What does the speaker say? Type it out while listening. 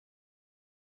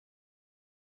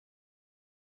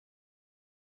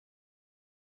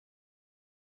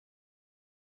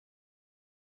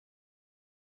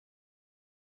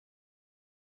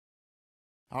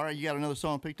All right, you got another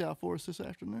song picked out for us this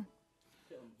afternoon?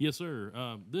 Yes, sir.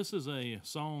 This is a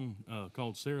song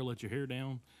called Sarah Let Your Hair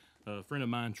Down. A friend of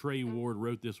mine, Trey Ward,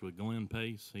 wrote this with Glenn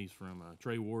Pace. He's from,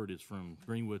 Trey Ward is from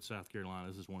Greenwood, South Carolina.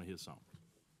 This is one of his songs.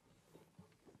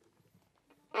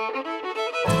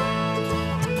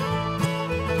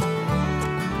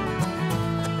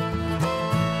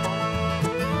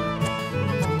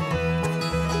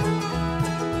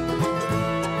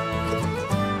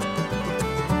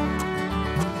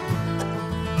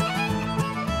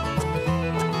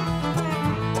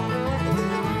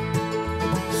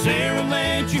 Sarah,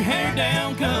 let your hair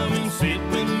down, come and sit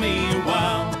with me a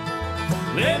while.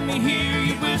 Let me hear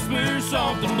you whisper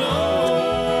soft and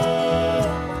low.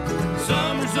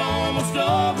 Summer's almost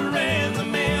over and the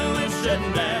mill is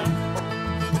shutting down.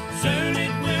 Soon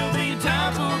it will be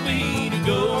time for me to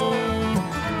go.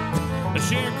 A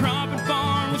sharecropping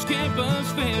farm has kept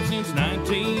us fed since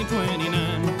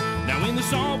 1929. Now in the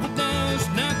sulfur dust,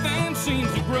 nothing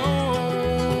seems to grow.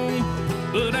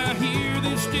 But I hear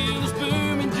that still is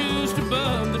booming just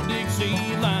above the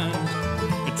Dixie line.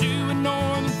 To a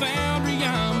northern foundry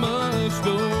I must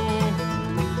go.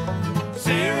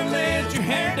 Sarah, let your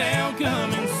hair down,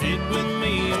 come and sit with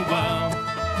me a while.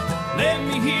 Let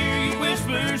me hear you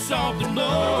whisper soft and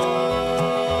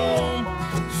low.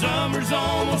 Summer's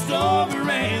almost over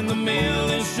and the mill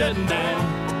is shutting down.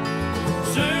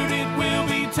 Soon it will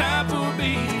be time for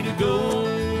me to go.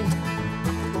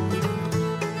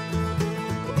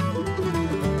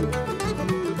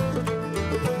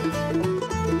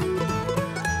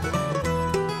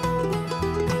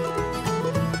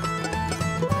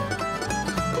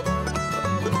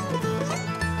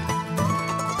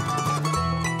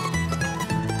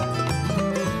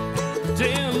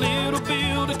 Tell little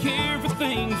Bill to care for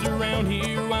things around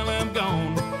here while I'm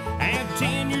gone. At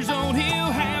 10 years old,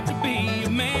 he'll have to be a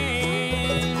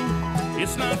man.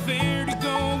 It's not fair to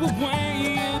go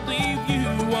away and leave you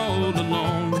all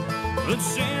alone. But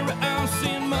Sarah, I'll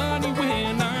send money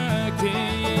when I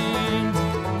can.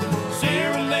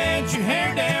 Sarah, let your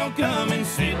hair down, come and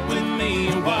sit with me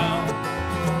a while.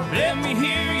 Let me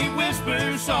hear you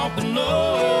whisper soft and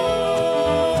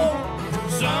low.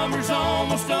 Summer's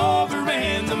almost over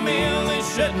and the mill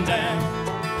is shutting down.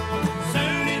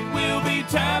 Soon it will be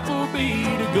time for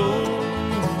me to go.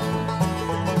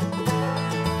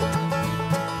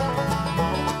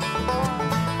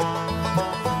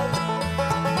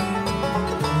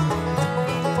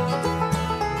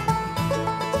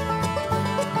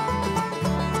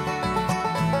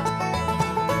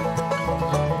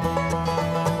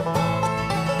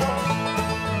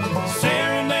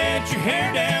 Sarah, let your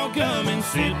hair down, come and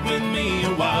sit with me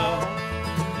a while.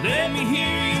 Let me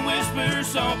hear you whisper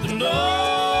soft and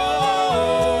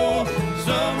low.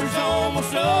 Summer's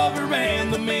almost over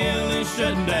and the mill is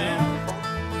shutting down.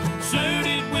 Soon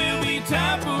it will be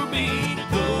time for me to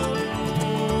go.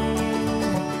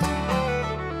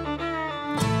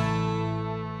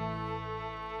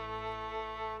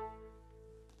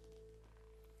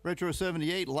 Retro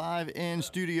 78 live in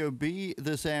Studio B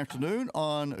this afternoon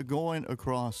on Going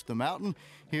Across the Mountain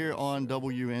here on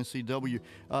WNCW.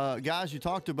 Guys, you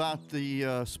talked about the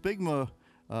Spigma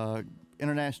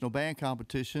International Band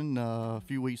Competition a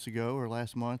few weeks ago or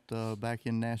last month back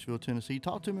in Nashville, Tennessee.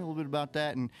 Talk to me a little bit about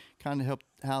that and kind of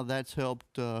how that's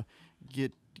helped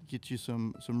get you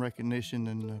some recognition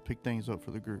and pick things up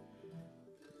for the group.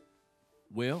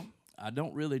 Well, I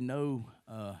don't really know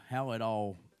how it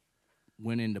all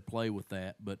went into play with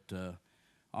that, but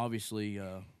obviously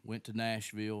went to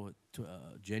Nashville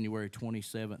January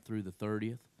 27th through the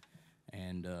 30th,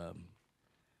 and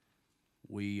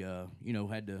we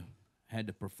had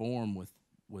to perform with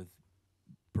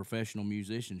professional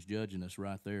musicians judging us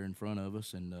right there in front of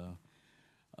us, and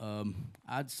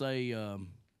I'd say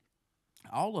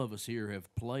all of us here have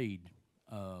played.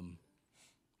 I'd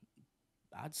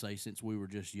say since we were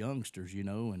just youngsters,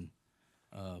 and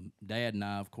Dad and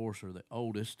I, of course, are the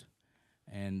oldest,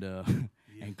 and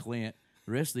and Clint.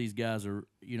 The rest of these guys are,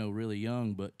 really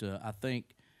young, but I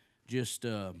think just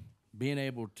being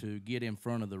able to get in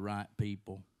front of the right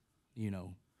people,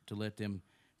 to let them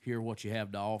hear what you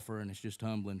have to offer, and it's just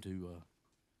humbling to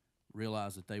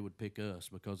realize that they would pick us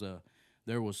because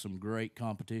there was some great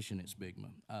competition at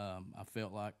Spigma. I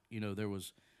felt like, there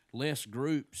was less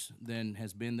groups than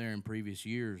has been there in previous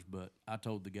years, but I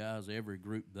told the guys every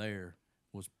group there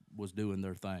was doing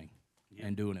their thing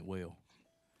and doing it well.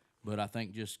 But I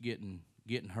think just getting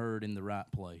heard in the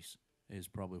right place is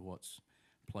probably what's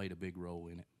played a big role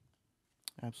in it.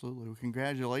 Absolutely. Well,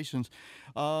 congratulations.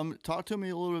 Talk to me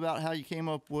a little bit about how you came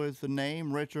up with the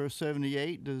name Retro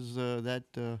 78. Does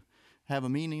that have a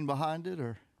meaning behind it,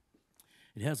 or?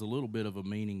 it has a little bit of a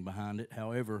meaning behind it.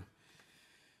 However,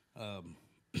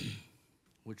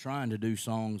 we're trying to do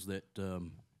songs that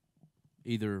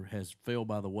either has fell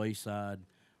by the wayside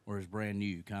or is brand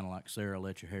new, kind of like Sarah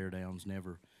Let Your Hair Down's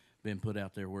never been put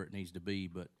out there where it needs to be.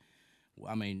 But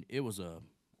I mean, it was a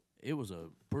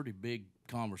pretty big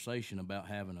conversation about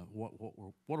having what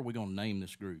are we going to name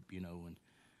this group, you know? And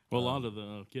well, a lot of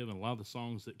the Kevin, a lot of the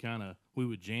songs that kind of we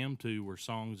would jam to were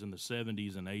songs in the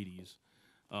 70s and 80s.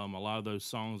 A lot of those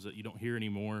songs that you don't hear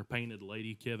anymore. Painted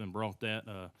Lady, Kevin brought that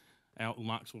out in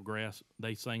Knoxville Grass.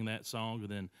 They sang that song, and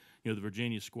then the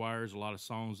Virginia Squires, a lot of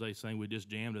songs they sang. We just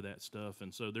jammed to that stuff,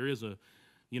 and so there is it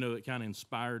kind of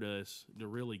inspired us to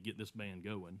really get this band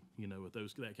going. With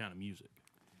that kind of music.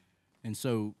 And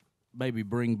so maybe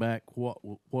bring back what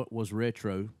was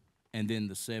retro. And then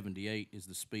the 78 is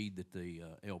the speed that the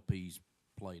LPs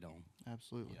played on.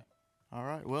 Absolutely. Yeah. All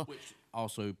right. Well, which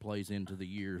also plays into the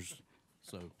years.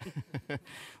 So,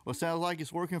 well, sounds like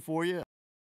it's working for you.